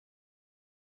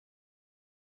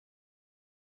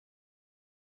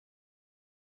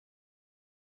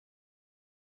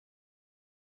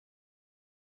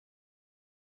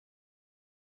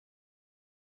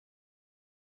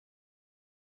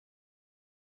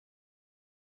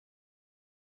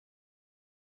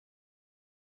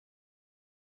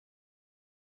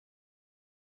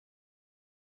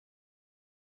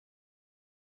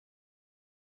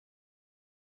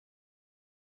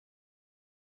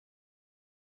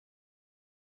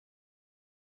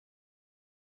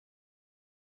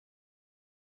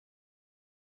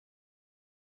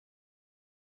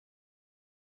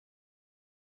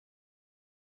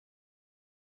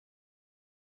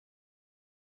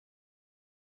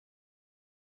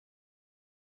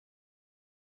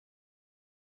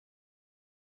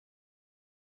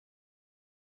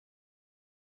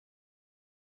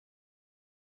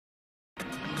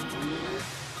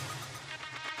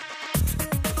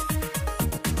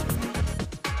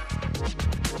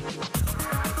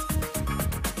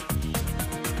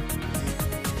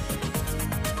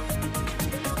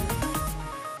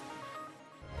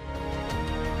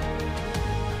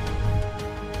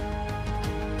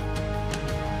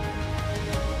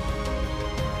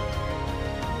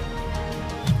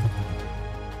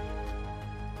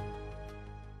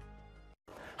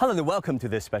Hello and welcome to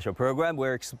this special program.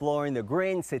 We're exploring the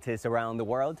green cities around the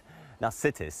world. Now,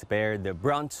 cities bear the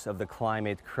brunt of the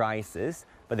climate crisis,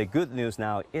 but the good news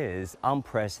now is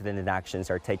unprecedented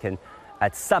actions are taken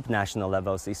at subnational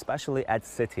levels, especially at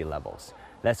city levels.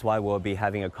 That's why we'll be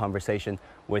having a conversation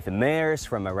with mayors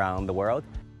from around the world.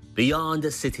 Beyond the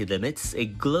city limits, a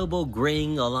global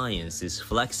green alliance is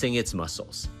flexing its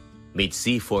muscles. Meet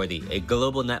C40, a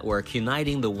global network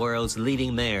uniting the world's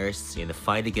leading mayors in the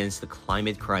fight against the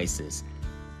climate crisis.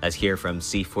 Let's hear from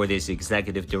C40's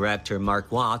Executive Director Mark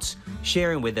Watts,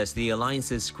 sharing with us the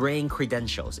alliance's green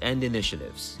credentials and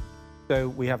initiatives. So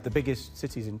we have the biggest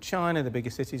cities in China, the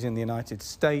biggest cities in the United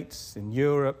States, in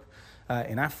Europe,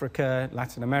 in Africa,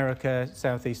 Latin America,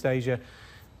 Southeast Asia.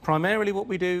 Primarily what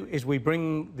we do is we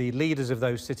bring the leaders of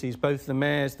those cities, both the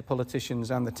mayors, the politicians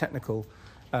and the technical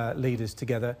leaders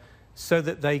together, so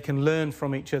that they can learn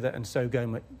from each other and so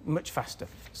go much faster.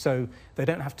 So they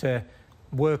don't have to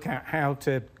work out how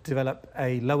to develop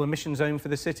a low emission zone for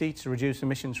the city to reduce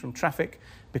emissions from traffic,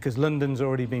 because London's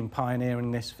already been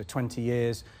pioneering this for 20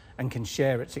 years and can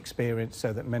share its experience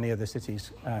so that many other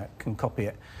cities can copy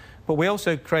it. But we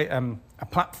also create a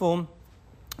platform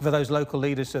for those local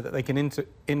leaders so that they can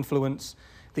influence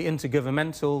the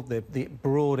intergovernmental, the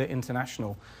broader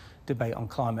international debate on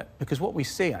climate. Because what we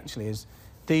see actually is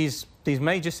these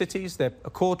major cities, they're a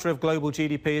quarter of global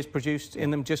GDP is produced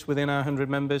in them just within our 100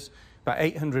 members, about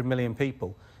 800 million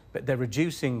people, but they're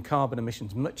reducing carbon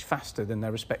emissions much faster than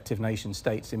their respective nation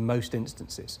states in most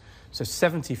instances. So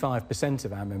 75%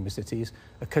 of our member cities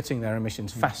are cutting their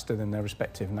emissions faster than their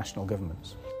respective national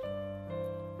governments.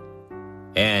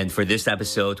 And for this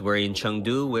episode, we're in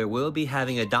Chengdu, where we'll be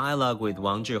having a dialogue with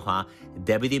Wang Zhihua,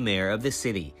 Deputy Mayor of the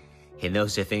city. He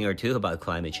knows a thing or two about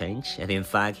climate change, and in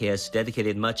fact, he has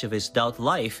dedicated much of his adult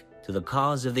life to the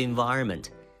cause of the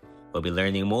environment. We'll be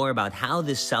learning more about how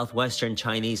this southwestern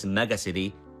Chinese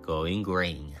megacity going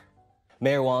green.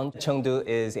 Mayor Wang, Chengdu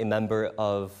is a member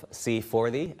of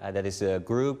C40, that is a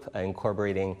group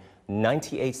incorporating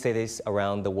 98 cities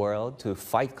around the world to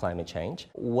fight climate change.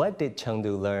 What did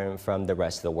Chengdu learn from the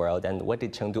rest of the world, and what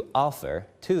did Chengdu offer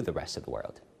to the rest of the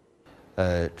world?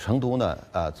 成都呢，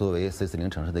作为 C40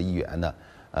 城市的一员呢，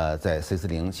在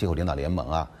C40 气候领导联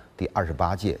盟第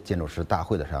28届建筑师大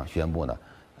会的上宣布呢，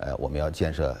我们要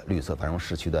建设绿色繁荣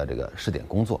市区的这个试点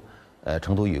工作。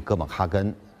成都与哥本哈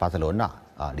根、巴塞罗那、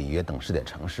里约等试点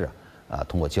城市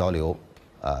通过交流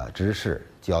知识、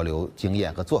交流经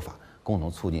验和做法，共同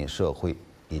促进社会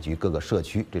以及各个社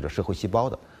区这个社会细胞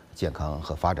的健康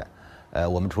和发展。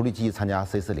我们除了积极参加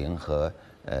C40 和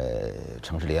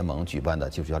城市联盟举办的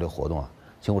技术交流活动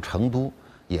今后成都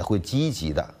也会积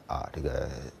极的这个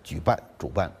主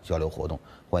办交流活动，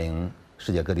欢迎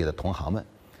世界各地的同行们，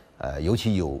尤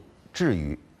其有志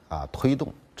于推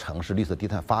动城市绿色低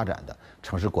碳发展的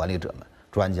城市管理者们、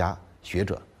专家学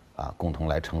者共同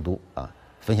来成都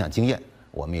分享经验。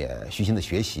我们也虚心的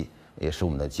学习，也使我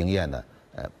们的经验呢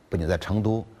不仅在成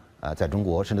都在中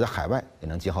国，甚至在海外也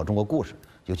能讲好中国故事，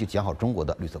尤其讲好中国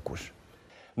的绿色故事。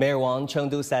Mayor Wang,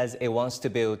 Chengdu says it wants to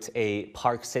build a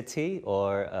park city,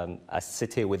 or a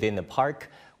city within a park,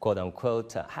 quote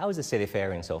unquote. How is the city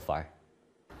faring so far?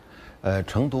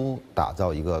 成都打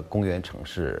造一个公园城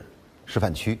市示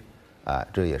范区，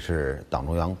这也是党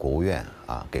中央、国务院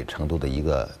给成都的一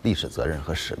个历史责任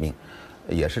和使命，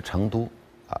也是成都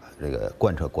这个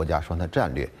贯彻国家双碳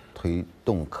战略、推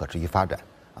动可持续发展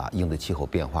应对气候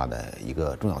变化的一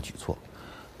个重要举措。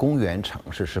公园城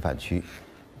市示范区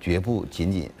绝不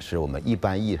仅仅是我们一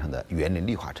般意义上的园林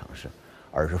绿化城市，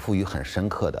而是赋予很深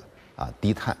刻的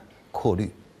低碳、扩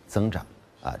绿、增长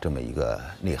这么一个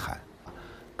内涵。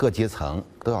各阶层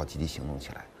都要积极行动起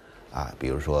来比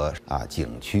如说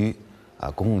景区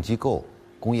公共机构、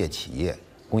工业企业、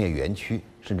工业园区，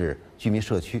甚至居民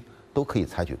社区都可以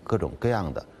采取各种各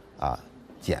样的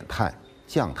减碳、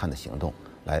降碳的行动，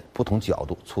来不同角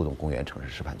度促动公园城市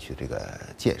示范区这个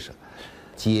建设。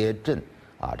街镇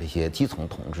这些基层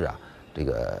同志这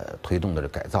个推动的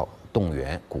改造、动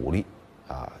员、鼓励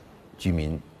居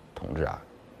民同志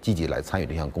积极来参与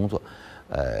这项工作，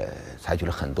采取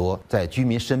了很多在居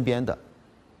民身边的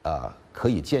可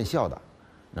以见效的，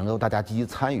能够大家积极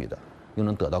参与的，又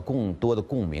能得到更多的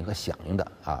共鸣和响应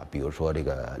的比如说这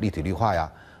个立体绿化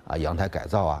阳台改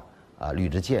造绿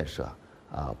植建设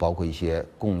包括一些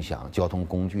共享交通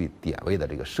工具点位的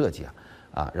这个设计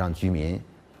让居民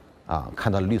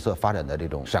看到了绿色发展的这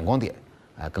种闪光点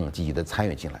更积极的参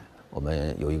与进来。我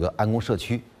们有一个安公社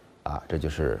区这就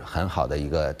是很好的一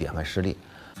个典范事例。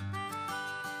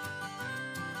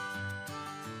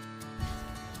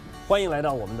欢迎来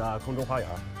到我们的空中花园。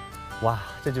哇，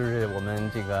这就是我们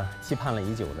这个期盼了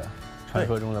已久的传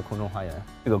说中的空中花园。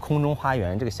这个空中花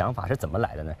园这个想法是怎么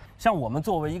来的呢？像我们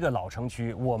作为一个老城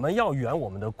区，我们要圆我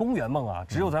们的公园梦啊，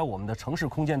只有在我们的城市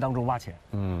空间当中挖钱。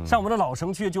像我们的老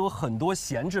城区就有很多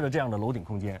闲置的这样的楼顶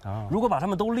空间，如果把它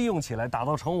们都利用起来，打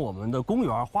造成我们的公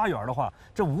园、花园的话，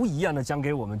这无疑啊呢将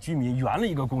给我们居民圆了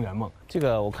一个公园梦。这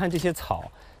个我看这些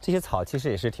草其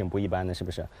实也是挺不一般的，是不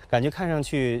是？感觉看上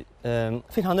去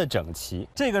非常的整齐。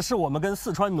这个是我们跟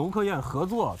四川农科院合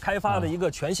作开发的一个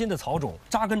全新的草种，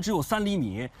扎根只有3厘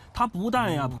米，它不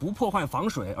但呀不破坏防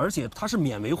水，而且它是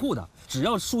免维护的，只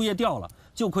要树叶掉了，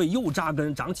就可以又扎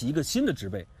根长起一个新的植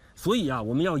被。所以啊，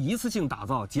我们要一次性打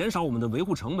造，减少我们的维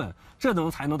护成本，这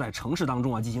才能在城市当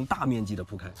中啊进行大面积的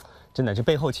铺开。真的，这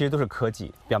背后其实都是科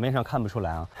技，表面上看不出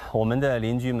来啊。我们的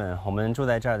邻居们，我们住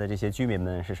在这儿的这些居民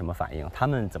们是什么反应？他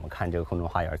们怎么看这个空中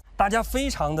花园？大家非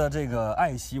常的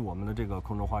爱惜我们的这个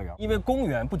空中花园，因为公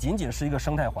园不仅仅是一个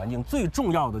生态环境，最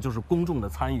重要的就是公众的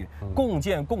参与，共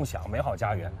建共享美好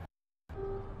家园。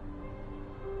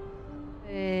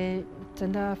真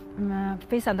的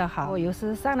非常的好。我有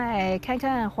时上来看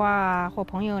看花，和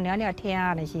朋友聊聊天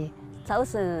啊那些。早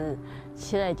晨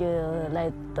起来就来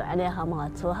锻炼下嘛，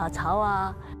做下操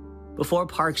啊。Before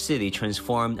Park City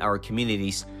transformed our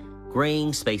communities,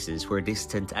 graying spaces were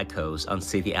distant echoes on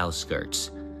city outskirts.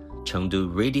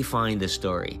 Chengdu redefined the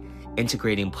story,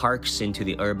 integrating parks into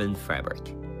the urban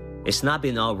fabric. It's not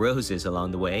been all roses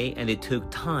along the way, and it took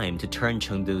time to turn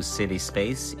Chengdu's city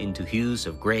space into hues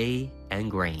of gray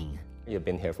and grain. You've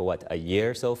been here for what, a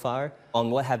year so far?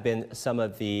 What have been some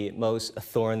of the most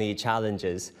thorny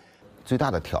challenges? 最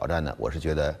大的挑战呢，我是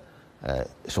觉得，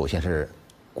首先是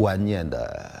观念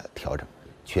的调整，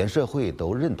全社会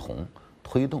都认同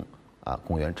推动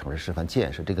公园城市示范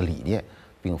建设这个理念，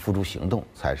并付诸行动，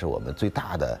才是我们最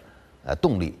大的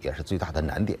动力，也是最大的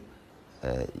难点。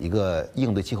一个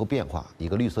应对气候变化、一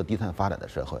个绿色低碳发展的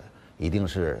社会，一定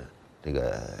是这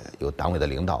个有党委的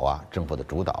领导啊、政府的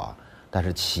主导啊，但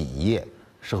是企业、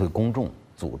社会公众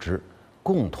组织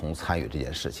共同参与这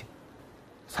件事情，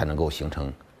才能够形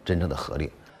成真正的合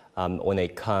力。When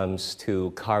it comes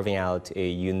to carving out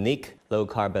a unique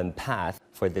low-carbon path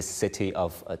for this city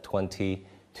of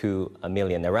 22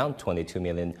 million, around 22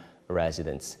 million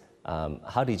residents,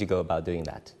 how did you go about doing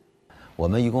that? 我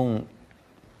们一共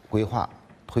规划、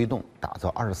推动、打造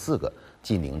24个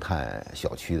近零碳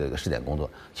小区的一个试点工作，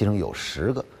其中有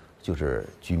10个就是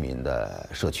居民的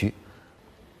社区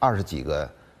，20几个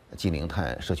近零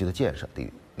碳社区的建设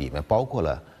里面包括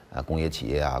了工业企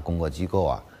业啊、公共机构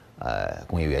啊、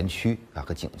工业园区啊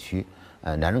和景区。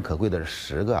难能可贵的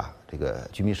是10个这个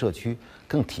居民社区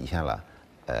更体现了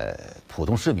普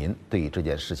通市民对于这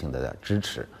件事情的支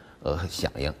持和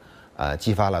响应，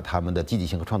激发了他们的积极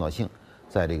性和创造性。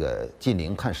在这个近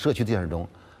零碳社区建设中，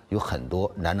有很多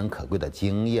难能可贵的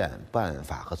经验、办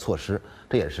法和措施，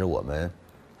这也是我们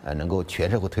能够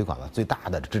全社会推广的最大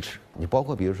的支持。你包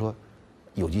括比如说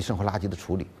有机生活垃圾的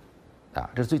处理，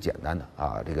这是最简单的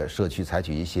这个社区采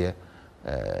取一些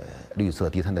绿色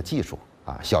低碳的技术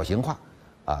小型化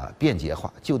便捷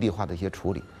化、就地化的一些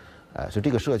处理，所以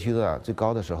这个社区的最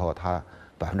高的时候，它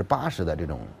80%的这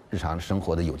种日常生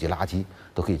活的有机垃圾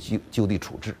都可以就地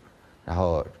处置，然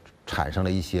后产生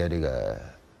了一些这个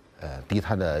低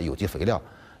碳的有机肥料，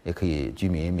也可以居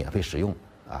民免费使用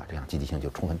这样积极性就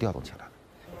充分调动起来了。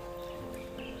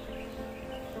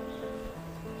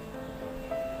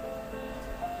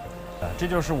这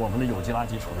就是我们的有机垃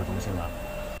圾处置中心了。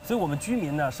所以我们居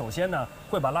民呢，首先呢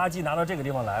会把垃圾拿到这个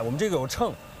地方来，我们这个有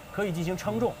秤，可以进行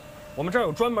称重。我们这儿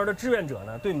有专门的志愿者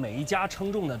呢，对每一家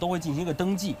称重呢都会进行一个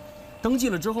登记，登记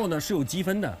了之后呢是有积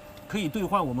分的。可以兑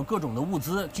换我们各种的物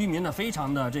资，居民呢非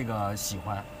常的喜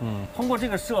欢。通过这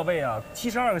个设备啊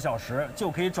，72个小时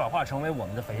就可以转化成为我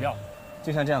们的肥料，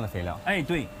就像这样的肥料。哎，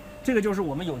对，这个就是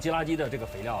我们有机垃圾的这个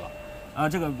肥料了，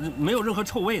这个没有任何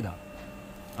臭味的，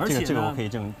而且呢，这个我可以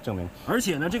证明。而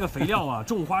且呢，这个肥料啊，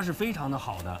种花是非常的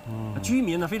好的，居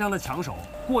民呢非常的抢手。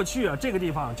过去啊，这个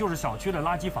地方就是小区的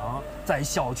垃圾房，在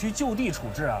小区就地处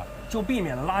置啊，就避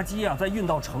免了垃圾啊再运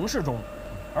到城市中。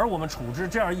而我们处置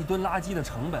这样1吨垃圾的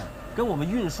成本，跟我们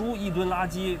运输1吨垃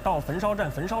圾到焚烧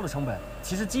站焚烧的成本，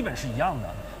其实基本是一样的。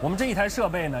我们这一台设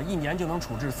备呢，1年就能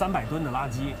处置300吨的垃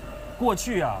圾。过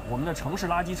去啊，我们的城市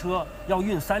垃圾车要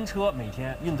运3车，每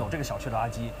天运走这个小区的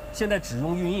垃圾，现在只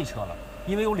用运1车了，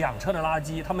因为有2车的垃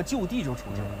圾，他们就地就处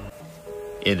置了。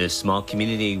In this small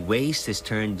community, waste is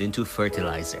turned into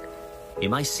fertilizer. It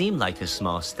might seem like a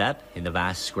small step in the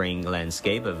vast green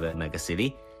landscape of a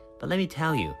megacity, but let me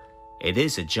tell you, it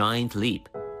is a giant leap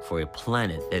for a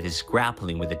planet that is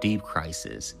grappling with a deep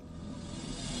crisis.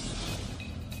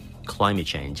 Climate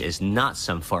change is not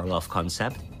some far-off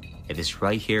concept. It is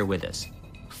right here with us,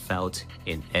 felt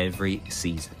in every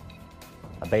season.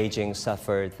 Beijing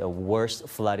suffered the worst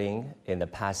flooding in the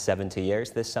past 70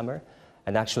 years this summer.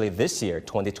 And actually this year,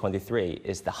 2023,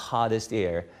 is the hottest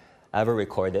year ever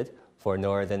recorded for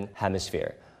Northern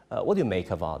Hemisphere. What do you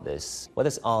make of all this? What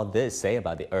does all this say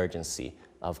about the urgency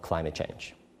of climate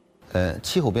change?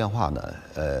 气候变化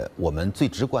呢，我们最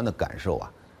直观的感受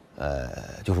啊，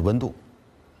就是温度，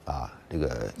这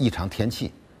个异常天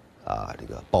气，这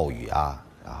个暴雨啊，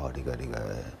然后这个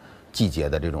季节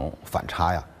的这种反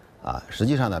差呀，实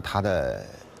际上呢，它的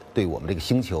对我们这个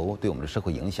星球、对我们的社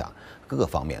会影响各个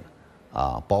方面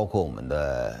的，包括我们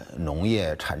的农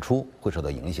业产出会受到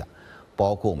影响，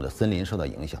包括我们的森林受到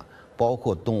影响，包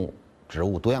括动物、植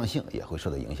物多样性也会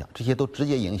受到影响，这些都直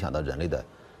接影响到人类的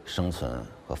生存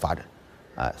和发展，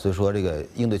所以说这个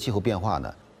应对气候变化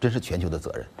呢，真是全球的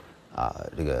责任，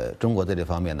这个中国在这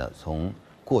方面呢，从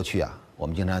过去我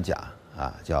们经常讲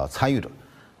叫参与者，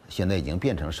现在已经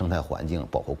变成生态环境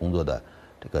保护工作的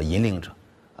这个引领者，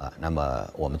那么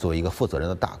我们作为一个负责任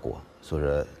的大国，所以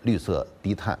说绿色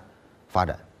低碳发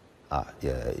展，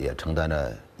也承担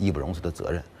着义不容辞的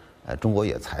责任，中国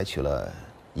也采取了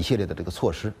一系列的这个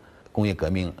措施，工业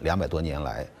革命200多年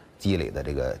来积累的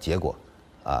这个结果。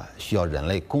需要人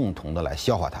类共同的来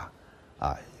消化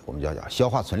它，我们叫消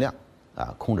化存量，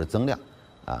控制增量，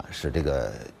使这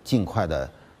个尽快的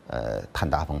碳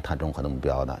达峰、碳中和的目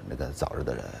标呢，那个早日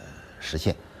的实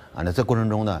现。那在过程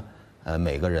中呢，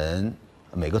每个人、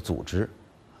每个组织，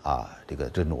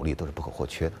这努力都是不可或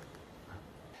缺的。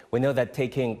We know that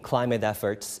taking climate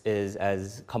efforts is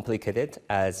as complicated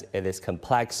as it is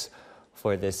complex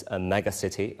for this mega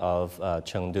city of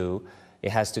Chengdu.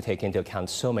 It has to take into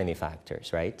account so many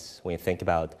factors, right? When you think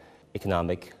about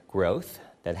economic growth,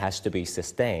 that has to be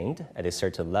sustained at a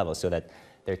certain level so that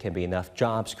there can be enough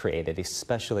jobs created,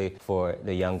 especially for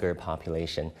the younger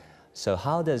population. So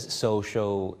how does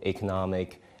social,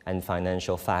 economic, and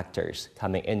financial factors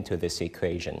coming into this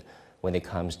equation when it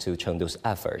comes to Chengdu's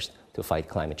efforts to fight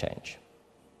climate change?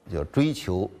 就追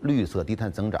求绿色低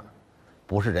碳增长，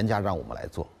不是人家让我们来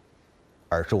做，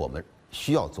而是我们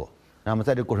需要做。那么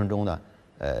在这个过程中呢，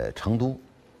成都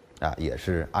也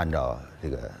是按照这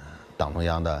个党中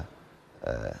央的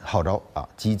号召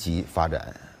积极发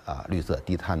展绿色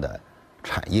低碳的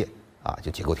产业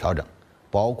就结构调整，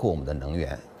包括我们的能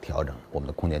源调整，我们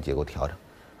的空间结构调整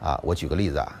我举个例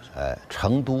子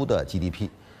成都的 GDP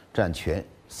占全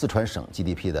四川省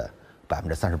GDP 的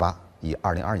38%，以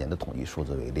2022年的统计数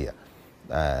字为例，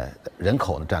人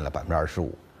口呢占了25%，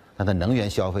那它能源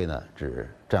消费呢只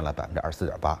占了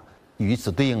24.8%，与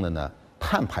此对应的呢，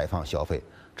碳排放消费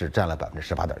只占了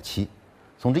18.7%。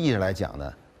从这意义上来讲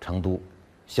呢，成都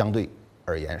相对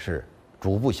而言是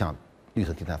逐步向绿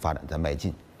色低碳发展在迈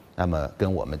进。那么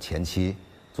跟我们前期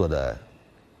做的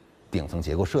顶层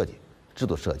结构设计、制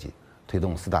度设计，推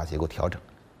动4大结构调整，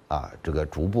这个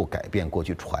逐步改变过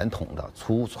去传统的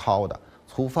粗糙的、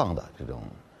粗放的这种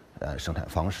生产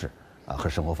方式和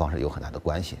生活方式有很大的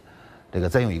关系。这个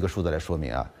再用一个数字来说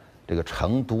明这个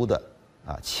成都的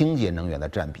清洁能源的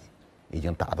占比已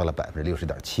经达到了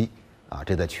60.7%，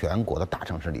这在全国的大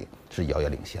城市里是遥遥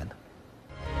领先的。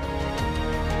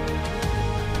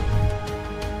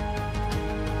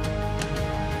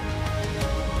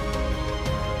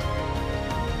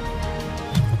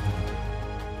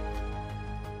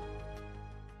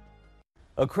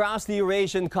Across the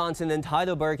Eurasian continent,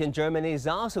 Heidelberg in Germany is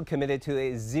also committed to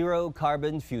a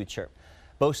zero-carbon future.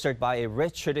 Bolstered by a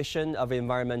rich tradition of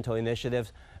environmental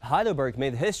initiatives, Heidelberg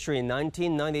made history in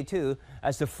 1992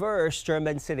 as the first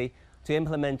German city to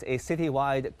implement a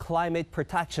citywide climate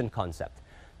protection concept.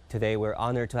 Today, we're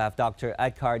honored to have Dr.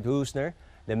 Eckart Würzner,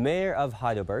 the mayor of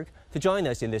Heidelberg, to join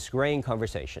us in this green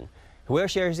conversation. He will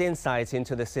share his insights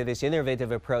into the city's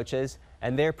innovative approaches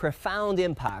and their profound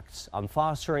impacts on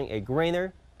fostering a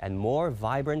greener and more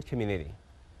vibrant community.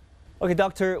 Okay,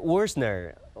 Dr.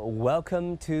 Würzner,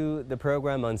 welcome to the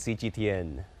program on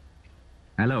CGTN.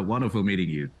 Hello, wonderful meeting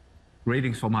you.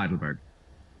 Greetings from Heidelberg.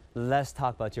 Let's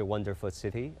talk about your wonderful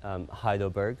city,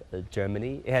 Heidelberg,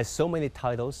 Germany. It has so many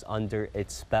titles under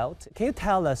its belt. Can you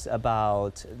tell us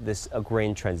about this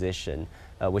green transition,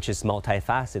 which is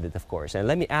multifaceted, of course? And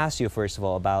let me ask you, first of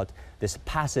all, about this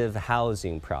passive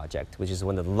housing project, which is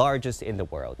one of the largest in the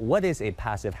world. What is a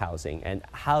passive housing, and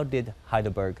how did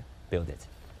Heidelberg build it?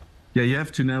 Yeah, you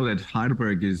have to know that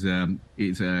Heidelberg is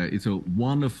it's a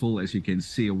wonderful, as you can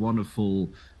see, a wonderful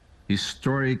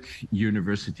historic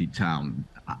university town.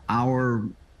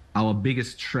 Our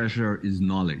biggest treasure is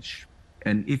knowledge.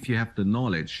 And if you have the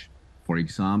knowledge, for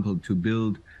example, to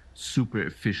build super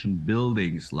efficient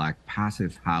buildings like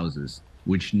passive houses,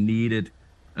 which needed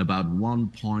about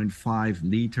 1.5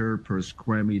 liter per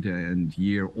square meter and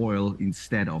year oil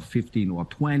instead of 15 or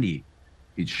 20.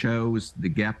 It shows the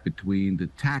gap between the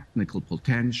technical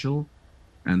potential,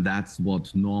 and that's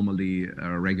what normally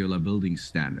a regular building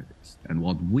standard is. And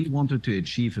what we wanted to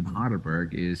achieve in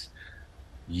Heidelberg is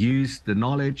use the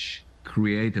knowledge,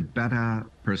 create a better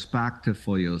perspective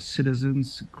for your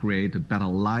citizens, create a better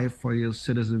life for your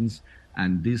citizens,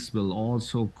 and this will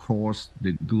also cause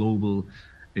the global,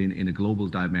 in a global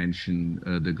dimension,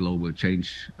 the global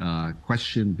change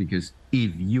question, because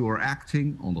if you are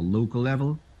acting on the local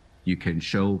level, you can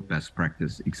show best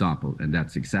practice example, and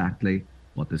that's exactly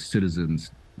what the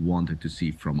citizens wanted to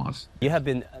see from us. You have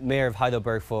been mayor of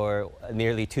Heidelberg for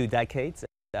nearly 2 decades.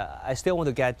 I still want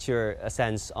to get your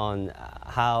sense on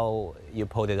how you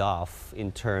pulled it off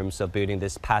in terms of building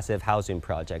this passive housing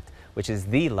project, which is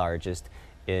the largest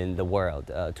in the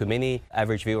world. To many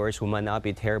average viewers who might not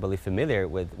be terribly familiar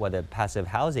with what a passive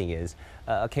housing is,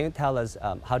 can you tell us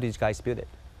how did you guys build it?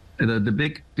 The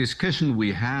big discussion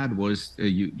we had was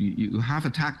you have a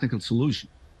technical solution,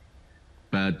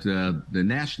 but the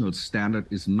national standard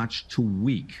is much too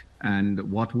weak.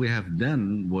 And what we have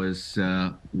done was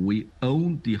we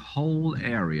owned the whole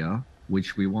area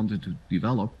which we wanted to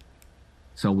develop.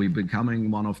 So we're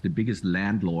becoming one of the biggest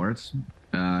landlords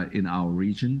in our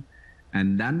region.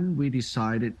 And then we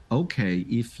decided, okay,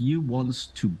 if you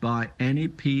want to buy any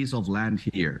piece of land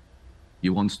here,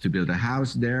 you want to build a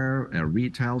house there, a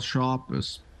retail shop, a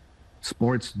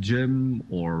sports gym,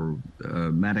 or a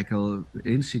medical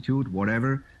institute,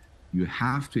 whatever, you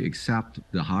have to accept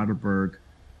the Heidelberg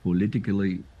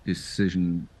politically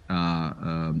decision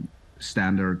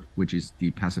standard, which is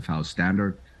the passive house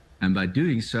standard. And by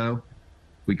doing so,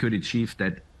 we could achieve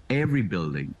that every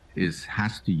building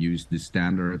has to use the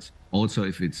standards, also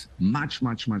if it's much,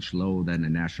 much, much lower than the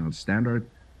national standard.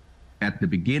 At the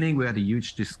beginning, we had a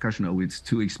huge discussion, oh, it's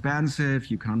too expensive,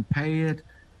 you can't pay it.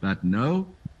 But no,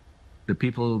 the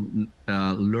people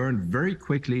learned very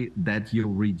quickly that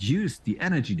you reduce the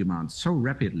energy demand so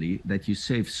rapidly that you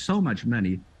save so much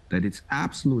money that it's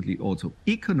absolutely also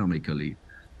economically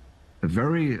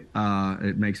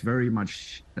it makes very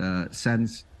much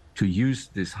sense to use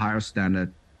this higher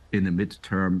standard in the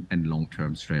mid-term and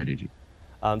long-term strategy.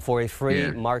 For a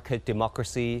free market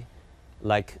democracy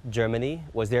like Germany,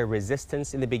 was there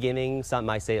resistance in the beginning? Some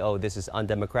might say, oh, this is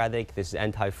undemocratic, this is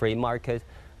anti-free market.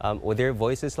 Were there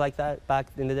voices like that back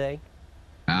in the day?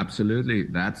 Absolutely.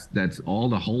 That's all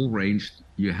the whole range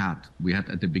you had. We had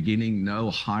at the beginning no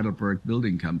Heidelberg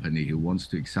building company who wants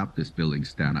to accept this building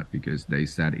standard because they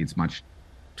said it's much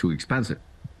too expensive.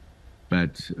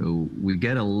 But we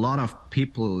get a lot of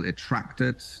people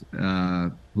attracted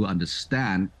who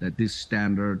understand that this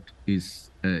standard is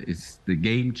the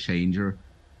game changer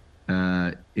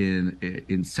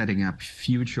in setting up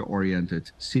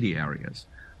future-oriented city areas.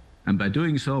 And by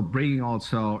doing so, bringing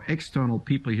also external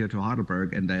people here to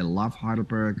Heidelberg, and they love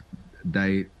Heidelberg.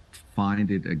 They find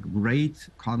it a great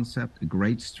concept, a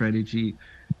great strategy,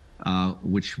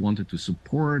 which wanted to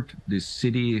support this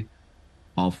city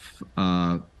of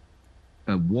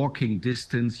a walking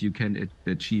distance. You can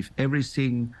achieve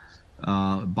everything,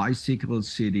 bicycle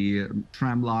city,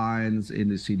 tram lines in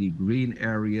the city, green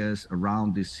areas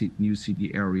around this new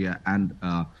city area, and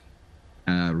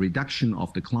reduction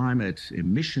of the climate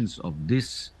emissions of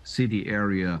this city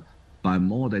area by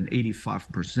more than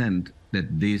 85%,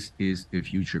 that this is a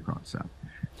future concept.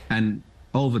 And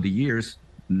over the years,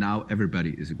 now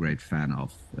everybody is a great fan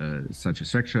of such a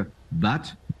structure.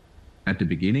 But at the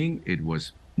beginning, it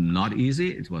was not easy.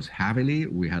 It was heavily.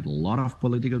 We had a lot of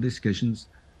political discussions.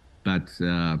 But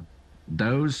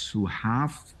those who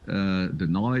have the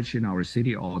knowledge in our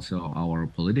city, also our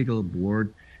political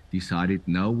board, decided,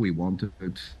 no, we wanted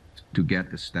to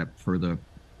get a step further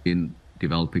in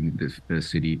developing this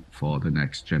city for the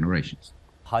next generations.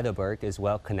 Heidelberg is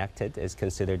well connected, is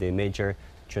considered a major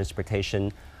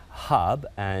transportation hub.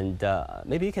 And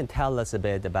maybe you can tell us a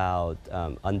bit about,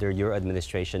 under your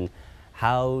administration,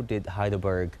 how did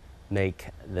Heidelberg make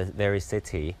the very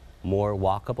city more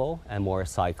walkable and more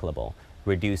cyclable,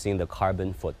 reducing the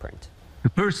carbon footprint? The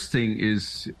first thing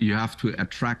is you have to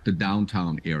attract the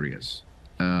downtown areas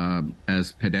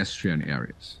as pedestrian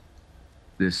areas.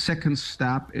 The second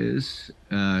step is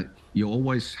you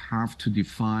always have to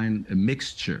define a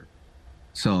mixture.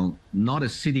 So not a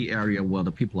city area where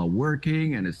the people are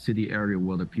working and a city area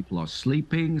where the people are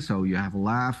sleeping. So you have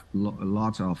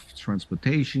lots of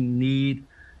transportation need.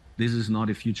 This is not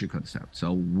a future concept.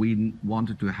 So we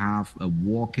wanted to have a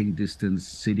walking distance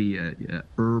city, a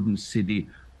urban city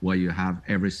where you have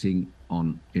everything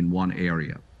in one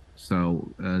area. So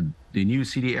the new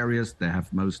city areas, they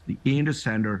have mostly in the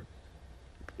center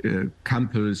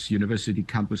campus, university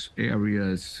campus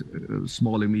areas,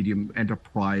 small and medium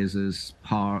enterprises,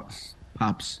 parks,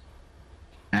 pubs,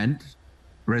 and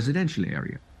residential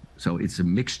area. So it's a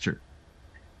mixture.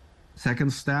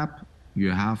 Second step, you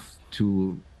have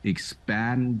to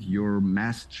expand your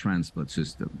mass transport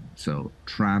system, so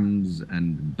trams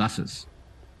and buses.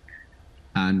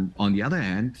 And on the other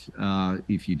hand,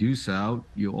 if you do so,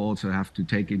 you also have to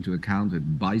take into account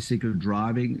that bicycle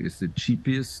driving is the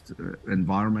cheapest,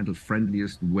 environmental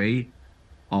friendliest way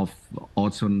of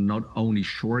also not only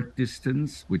short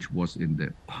distance, which was in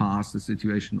the past the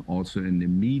situation, also in the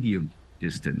medium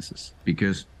distances.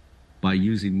 Because by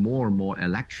using more and more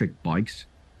electric bikes,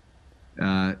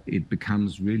 it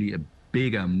becomes really a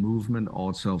bigger movement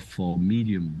also for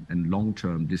medium and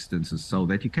long-term distances, so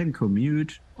that you can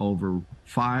commute over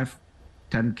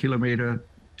 5-10 kilometer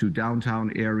to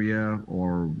downtown area,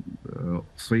 or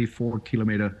 3-4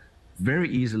 kilometer very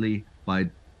easily by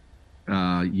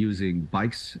using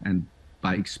bikes and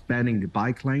by expanding the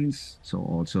bike lanes, so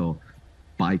also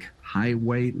bike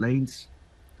highway lanes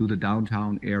to the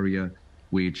downtown area.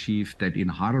 We achieved that in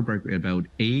Heidelberg, about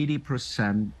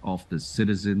 80% of the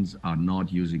citizens are not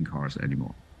using cars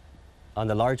anymore. On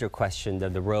the larger question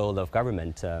of the role of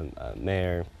government,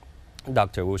 Mayor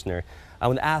Dr. Würzner, I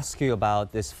want to ask you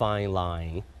about this fine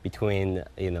line between,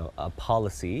 a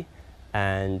policy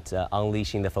and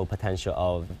unleashing the full potential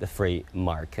of the free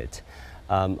market.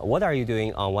 What are you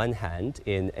doing on one hand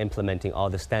in implementing all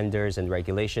the standards and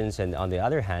regulations, and on the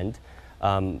other hand,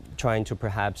 trying to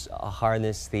perhaps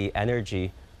harness the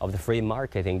energy of the free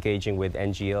market, engaging with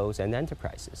NGOs and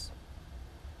enterprises?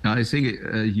 I think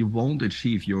you won't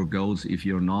achieve your goals if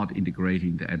you're not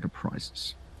integrating the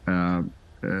enterprises.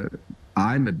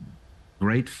 I'm a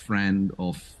great friend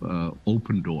of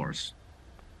open doors.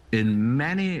 In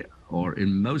many, or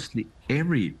in mostly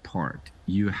every part,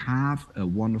 you have a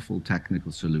wonderful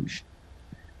technical solution,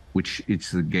 which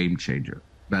it's a game changer.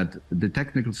 But the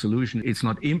technical solution, it's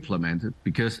not implemented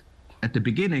because at the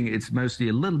beginning, it's mostly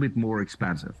a little bit more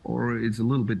expensive, or it's a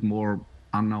little bit more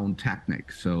unknown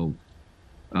technique. So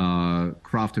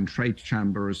craft and trade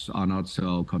chambers are not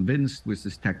so convinced with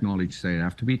this technology. They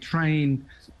have to be trained.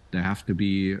 They have to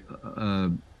be,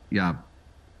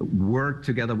 work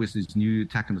together with these new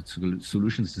technical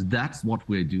solutions. That's what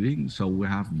we're doing. So we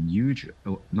have huge,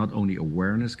 not only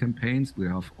awareness campaigns, we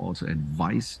have also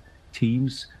advice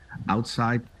teams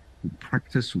outside who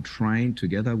practice, who train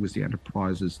together with the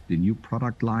enterprises, the new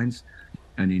product lines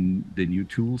and in the new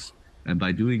tools. And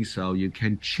by doing so, you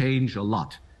can change a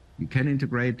lot. You can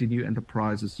integrate the new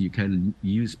enterprises. You can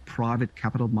use private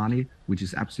capital money, which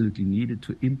is absolutely needed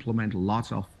to implement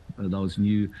lots of those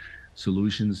new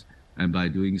solutions. And by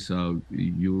doing so,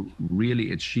 you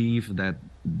really achieve that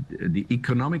the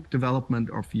economic development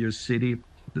of your city,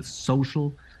 the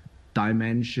social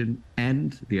dimension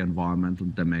and the environmental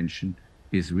dimension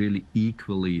is really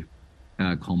equally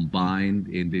combined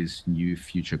in this new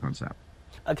future concept.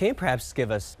 Can you perhaps give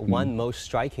us one most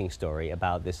striking story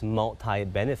about this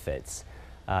multi-benefits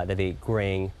that the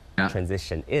green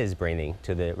transition is bringing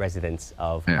to the residents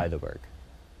of Heidelberg?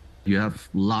 You have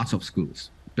lots of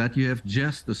schools, but you have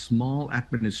just a small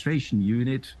administration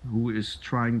unit who is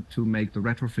trying to make the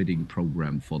retrofitting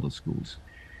program for the schools.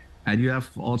 And you have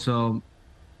also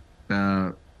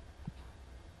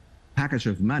package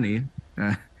of money,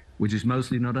 which is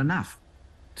mostly not enough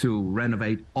to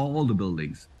renovate all the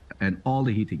buildings and all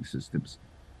the heating systems.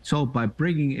 So by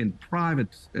bringing in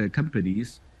private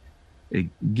companies,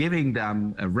 giving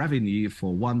them a revenue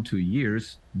for 1-2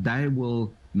 years, they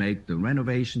will make the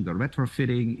renovation, the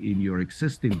retrofitting in your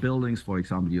existing buildings, for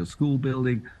example, your school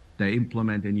building. They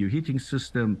implement a new heating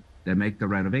system, they make the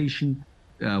renovation.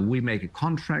 We make a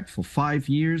contract for 5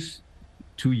 years.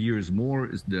 2 years more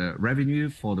is the revenue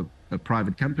for the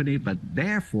private company, but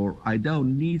therefore I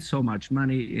don't need so much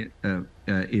money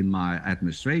in my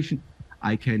administration.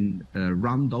 I can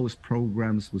run those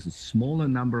programs with a smaller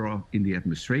number in the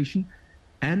administration,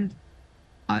 and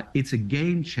it's a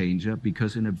game changer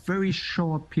because in a very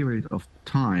short period of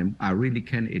time, I really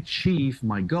can achieve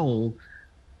my goal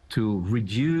to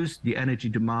reduce the energy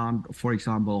demand, for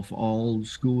example, of all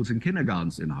schools and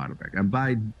kindergartens in Heidelberg. And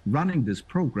by running this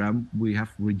program, we have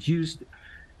reduced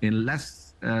in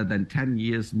less than 10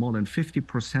 years, more than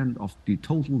 50% of the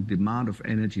total demand of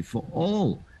energy for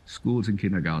all schools and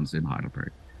kindergartens in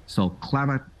Heidelberg. So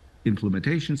clever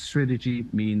implementation strategy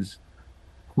means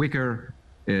quicker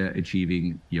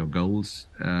achieving your goals,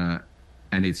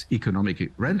 and it's economically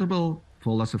rentable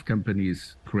for lots of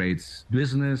companies, creates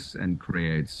business and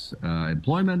creates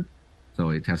employment. So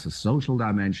it has a social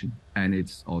dimension, and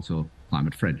it's also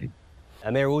climate friendly.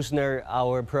 Mayor Würzner,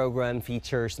 our program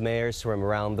features mayors from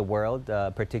around the world,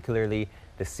 particularly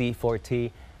the C40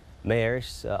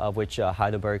 mayors, of which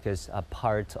Heidelberg is a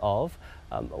part of.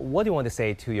 What do you want to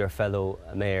say to your fellow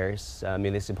mayors,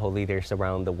 municipal leaders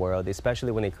around the world,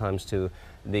 especially when it comes to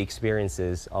the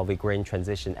experiences of a green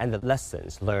transition and the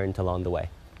lessons learned along the way?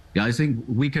 Yeah, I think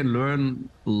we can learn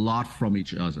a lot from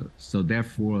each other. So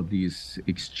therefore, this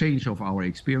exchange of our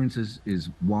experiences is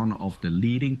one of the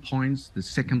leading points. The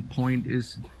second point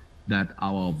is that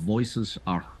our voices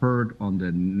are heard on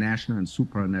the national and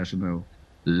supranational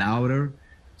louder.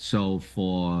 So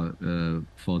for the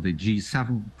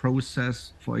G7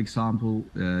 process, for example,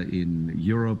 in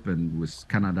Europe and with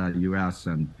Canada, US,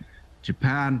 and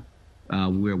Japan,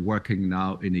 we're working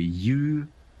now in a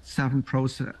U7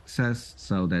 process,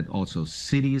 so that also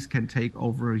cities can take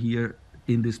over here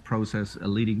in this process a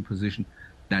leading position,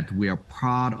 that we are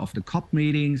part of the COP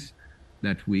meetings,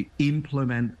 that we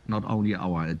implement not only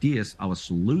our ideas, our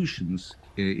solutions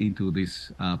into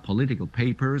these political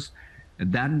papers,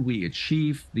 and then we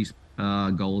achieve these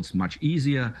goals much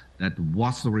easier. That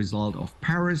was the result of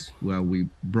Paris, where we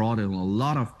brought in a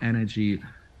lot of energy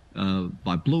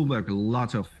by Bloomberg, a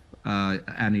lot of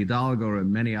Anne Hidalgo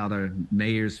and many other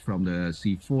mayors from the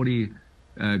C40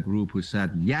 group who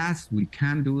said, yes, we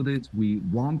can do this. We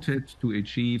wanted to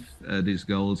achieve these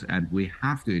goals, and we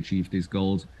have to achieve these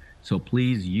goals. So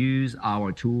please use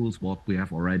our tools, what we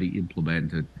have already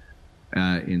implemented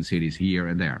in cities here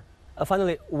and there.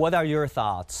 Finally, what are your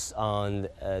thoughts on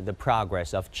the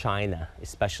progress of China,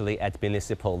 especially at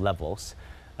municipal levels,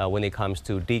 when it comes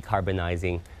to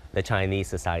decarbonizing the Chinese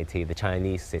society, the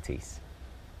Chinese cities?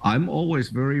 I'm always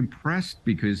very impressed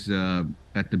because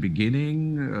at the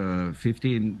beginning,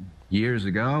 15 years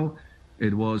ago,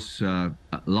 it was a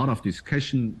lot of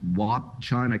discussion what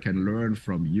China can learn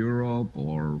from Europe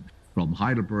or from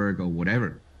Heidelberg or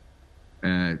whatever.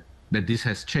 But this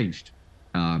has changed.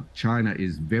 China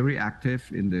is very active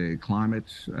in the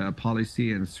climate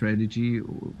policy and strategy.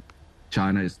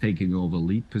 China is taking over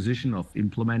lead position of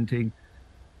implementing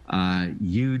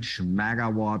huge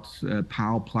megawatt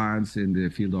power plants in the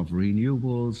field of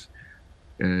renewables,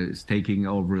 is taking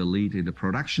over a lead in the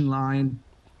production line,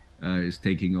 is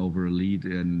taking over a lead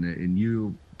in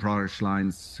new product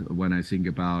lines when I think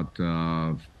about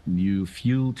new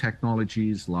fuel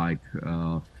technologies like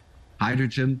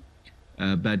hydrogen.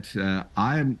 But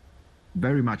I'm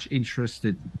very much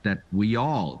interested that we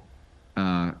all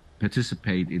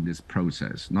participate in this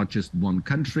process, not just one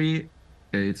country.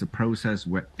 It's a process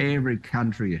where every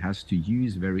country has to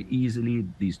use very easily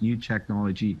this new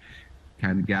technology,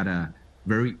 can get a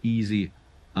very easy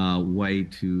way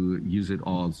to use it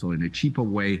also in a cheaper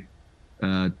way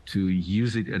to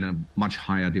use it in a much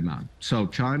higher demand. So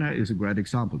China is a great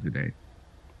example today.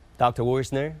 Dr.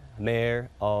 Würzner, Mayor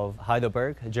of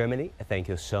Heidelberg, Germany, thank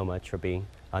you so much for being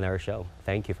on our show.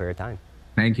 Thank you for your time.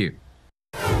 Thank you.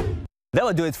 That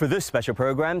will do it for this special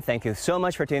program. Thank you so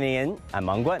much for tuning in. I'm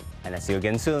Wang Zhihua, and I'll see you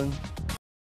again soon.